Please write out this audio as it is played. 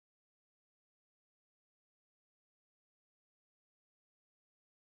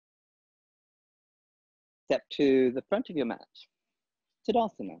Step to the front of your mat,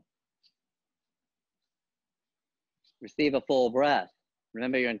 Tadasana. Receive a full breath.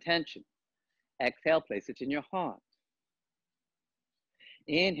 Remember your intention. Exhale, place it in your heart.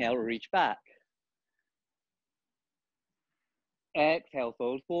 Inhale, reach back. Exhale,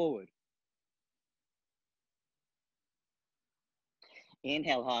 fold forward.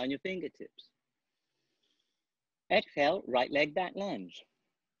 Inhale, high on your fingertips. Exhale, right leg back lunge.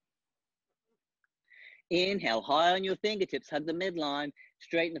 Inhale, high on your fingertips, hug the midline,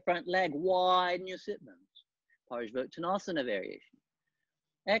 straighten the front leg, widen your sit bones. Parsvottanasana variation.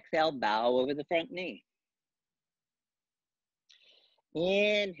 Exhale, bow over the front knee.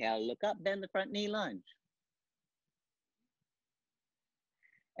 Inhale, look up, bend the front knee, lunge.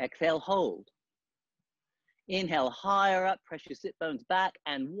 Exhale, hold. Inhale, higher up, press your sit bones back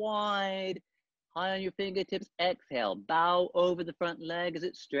and wide. High on your fingertips. Exhale, bow over the front leg as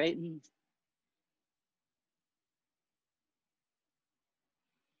it straightens.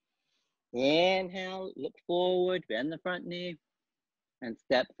 Inhale, look forward, bend the front knee, and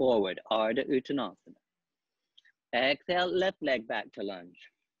step forward, Ardha Uttanasana. Exhale, left leg back to lunge.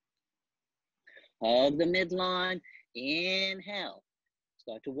 Hug the midline. Inhale.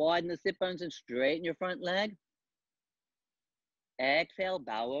 Start to widen the sit bones and straighten your front leg. Exhale,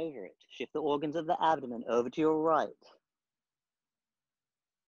 bow over it. Shift the organs of the abdomen over to your right.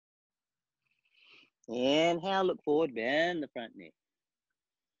 Inhale, look forward, bend the front knee.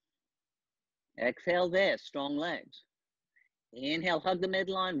 Exhale there, strong legs. Inhale, hug the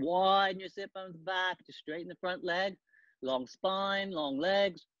midline, widen your sit bones back to straighten the front leg. Long spine, long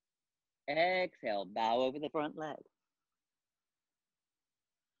legs. Exhale, bow over the front leg.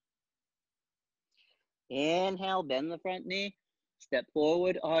 Inhale, bend the front knee. Step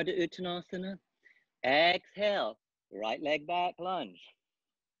forward, Ardha Uttanasana. Exhale, right leg back, lunge.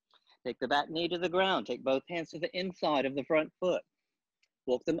 Take the back knee to the ground. Take both hands to the inside of the front foot.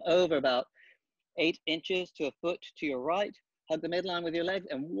 Walk them over about 8 inches to a foot to your right. Hug the midline with your legs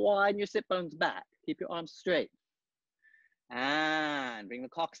and widen your sit bones back. Keep your arms straight. And bring the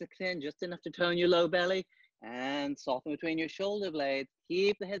coccyx in just enough to tone your low belly and soften between your shoulder blades.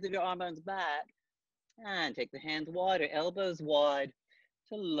 Keep the heads of your arm bones back and take the hands wider, elbows wide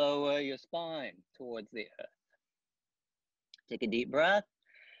to lower your spine towards the earth. Take a deep breath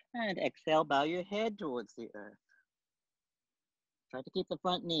and exhale, bow your head towards the earth. Try to keep the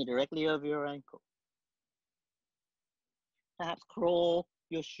front knee directly over your ankle. Perhaps crawl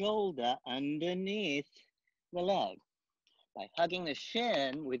your shoulder underneath the leg. By hugging the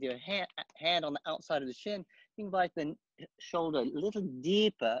shin with your hand on the outside of the shin, you invite the shoulder a little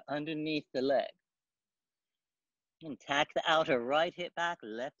deeper underneath the leg. And tack the outer right hip back,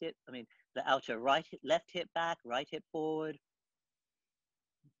 left hip back, right hip forward.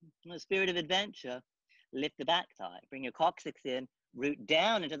 In the spirit of adventure, lift the back thigh. Bring your coccyx in, root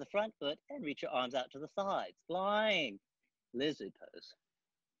down into the front foot, and reach your arms out to the sides. Flying lizard pose.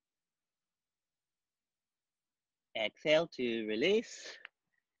 Exhale to release.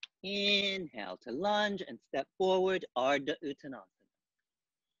 Inhale to lunge and step forward, Ardha Uttanasana.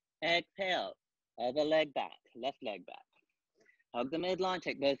 Exhale, other leg back, left leg back. Hug the midline,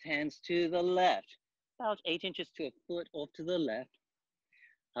 take both hands to the left, about 8 inches to a foot off to the left.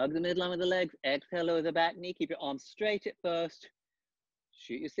 Hug the midline with the legs, exhale over the back knee, keep your arms straight at first.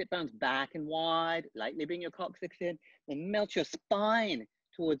 Shoot your sit bones back and wide, lightly bring your coccyx in, then melt your spine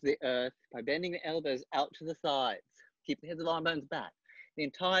towards the earth by bending the elbows out to the sides. Keep the heads of arm bones back. The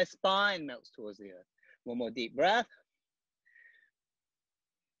entire spine melts towards the earth. One more deep breath.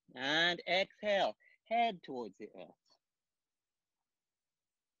 And exhale, head towards the earth.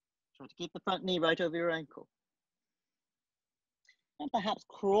 Try to keep the front knee right over your ankle. And perhaps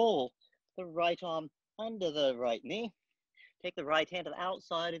crawl the right arm under the right knee. Take the right hand to the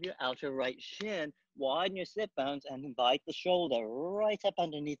outside of your outer right shin. Widen your sit bones and invite the shoulder right up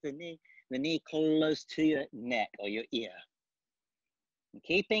underneath the knee close to your neck or your ear. And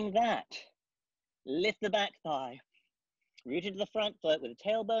keeping that, lift the back thigh. Root into the front foot with the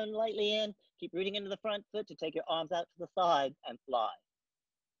tailbone lightly in. Keep rooting into the front foot to take your arms out to the side and fly.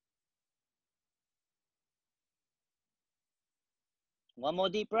 One more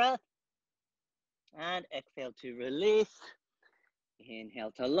deep breath. And exhale to release.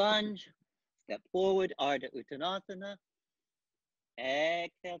 Inhale to lunge. Step forward, Ardha Uttanasana.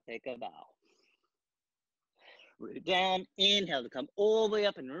 Exhale, take a bow. Root down, inhale to come all the way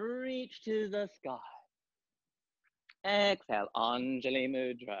up and reach to the sky. Exhale, Anjali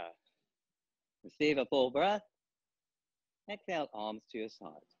Mudra. Receive a full breath. Exhale, arms to your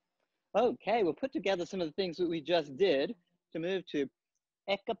sides. Okay, we'll put together some of the things that we just did to move to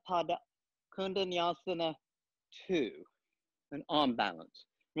Eka Pada Koundinyasana 2, an arm balance.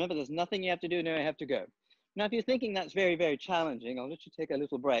 Remember, there's nothing you have to do, no, I have to go. Now, if you're thinking that's very, very challenging, I'll let you take a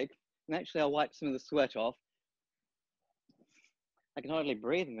little break. And actually, I'll wipe some of the sweat off. I can hardly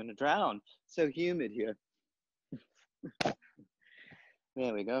breathe, I'm gonna drown. So humid here.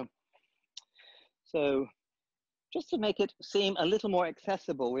 There we go. So just to make it seem a little more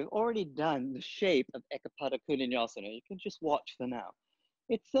accessible, we've already done the shape of Eka Pada Koundinyasana. You can just watch for now.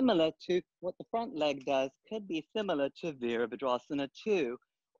 It's similar to what the front leg does, could be similar to virabhadrasana 2,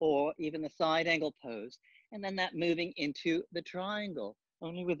 or even the side angle pose, and then that moving into the triangle,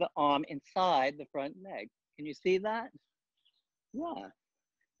 only with the arm inside the front leg. Can you see that? Yeah,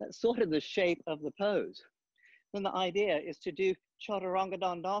 that's sort of the shape of the pose. Then the idea is to do chaturanga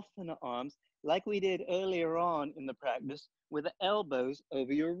dandasana arms like we did earlier on in the practice with the elbows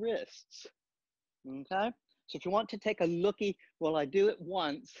over your wrists, okay? So if you want to take a looky while I do it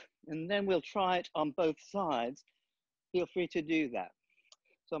once, and then we'll try it on both sides, feel free to do that.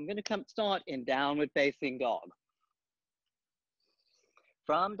 So I'm gonna start in downward facing dog.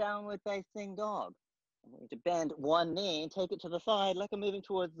 From downward facing dog, I'm going to bend one knee and take it to the side like I'm moving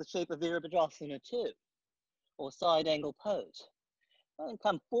towards the shape of virabhadrasana 2, or side angle pose. And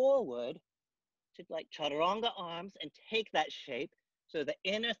come forward to like chaturanga arms and take that shape so the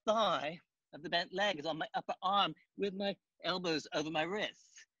inner thigh of the bent leg is on my upper arm with my elbows over my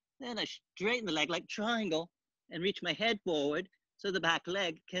wrists. Then I straighten the leg like triangle and reach my head forward so the back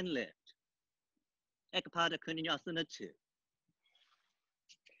leg can lift. Eka Pada Koundinyasana 2.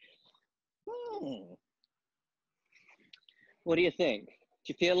 What do you think? Do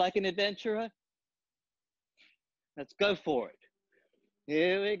you feel like an adventurer? Let's go for it.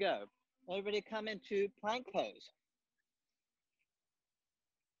 Here we go. Everybody come into plank pose.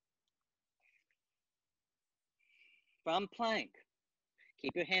 From plank,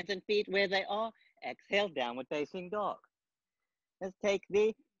 keep your hands and feet where they are. Exhale, downward facing dog. Let's take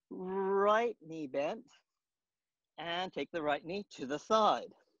the right knee bent and take the right knee to the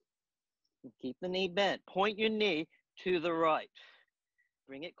side. Keep the knee bent. Point your knee to the right.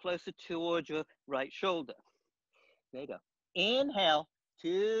 Bring it closer towards your right shoulder. There you go. Inhale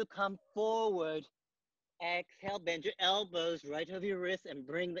to come forward. Exhale, bend your elbows right over your wrists and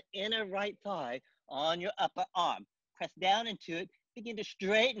bring the inner right thigh on your upper arm. Press down into it. Begin to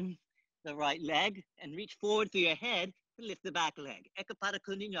straighten the right leg and reach forward through your head to lift the back leg. Eka Pada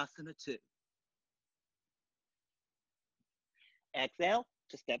Koundinyasana 2. Exhale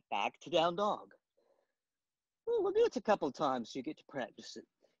to step back to down dog. We'll do it a couple times so you get to practice it.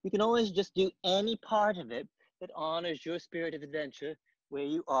 You can always just do any part of it that honors your spirit of adventure where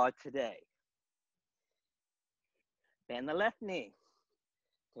you are today. Bend the left knee.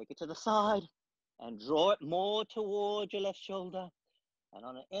 Take it to the side and draw it more towards your left shoulder. And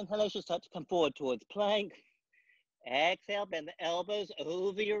on an inhalation, start to come forward towards plank. Exhale, bend the elbows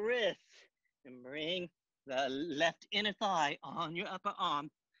over your wrists and bring the left inner thigh on your upper arm.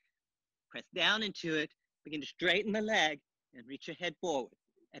 Press down into it. Begin to straighten the leg and reach your head forward.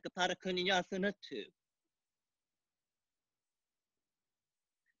 Eka Pada Koundinyasana 2.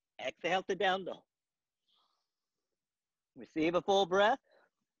 Exhale to down dog. Receive a full breath.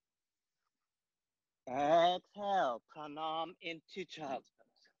 Exhale, pranam into child's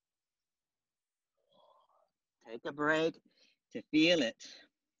pose. Take a break to feel it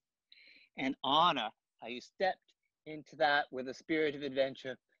and honor how you stepped into that with a spirit of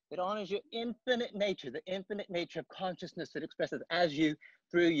adventure that honors your infinite nature, the infinite nature of consciousness that expresses as you,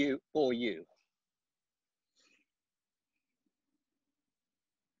 through you, for you.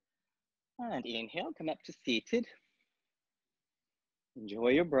 And inhale, come up to seated. Enjoy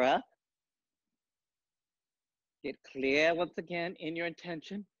your breath. Get clear once again in your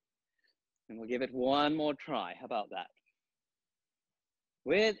intention. And we'll give it one more try. How about that?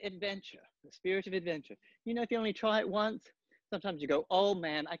 With adventure, the spirit of adventure. You know, if you only try it once, sometimes you go, oh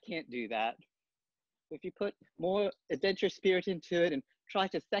man, I can't do that. If you put more adventure spirit into it and try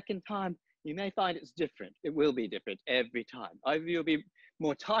it a second time, you may find it's different. It will be different every time. Either you'll be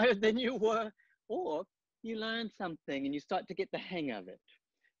more tired than you were, or you learn something and you start to get the hang of it.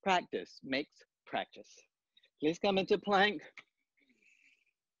 Practice makes practice. Please come into plank.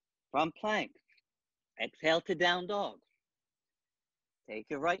 From plank, exhale to down dog. Take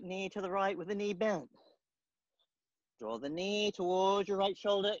your right knee to the right with the knee bent. Draw the knee towards your right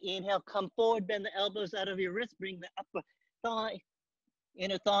shoulder. Inhale, come forward, bend the elbows out of your wrist. Bring the upper thigh,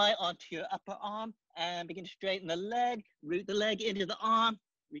 inner thigh onto your upper arm and begin to straighten the leg. Root the leg into the arm.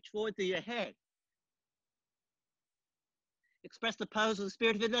 Reach forward through your head. Express the pose with the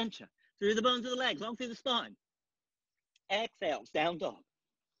spirit of adventure. Through the bones of the legs, long through the spine. Exhale, down dog.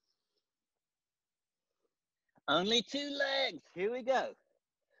 Only 2 legs. Here we go.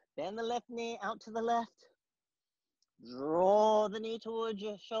 Bend the left knee out to the left. Draw the knee towards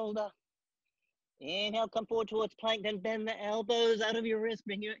your shoulder. Inhale, come forward towards plank, then bend the elbows out of your wrist.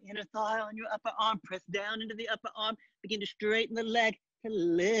 Bring your inner thigh on your upper arm. Press down into the upper arm. Begin to straighten the leg to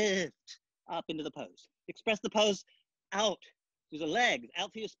lift up into the pose. Express the pose out through the legs,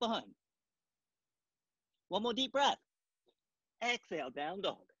 out through your spine. One more deep breath. Exhale, down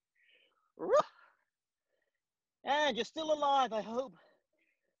dog. And you're still alive, I hope.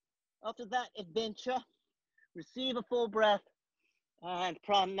 After that adventure, receive a full breath and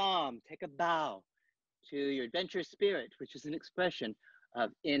pranam. Take a bow to your adventurous spirit, which is an expression of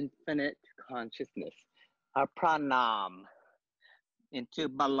infinite consciousness. Our pranam into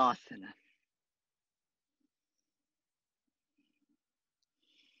balasana.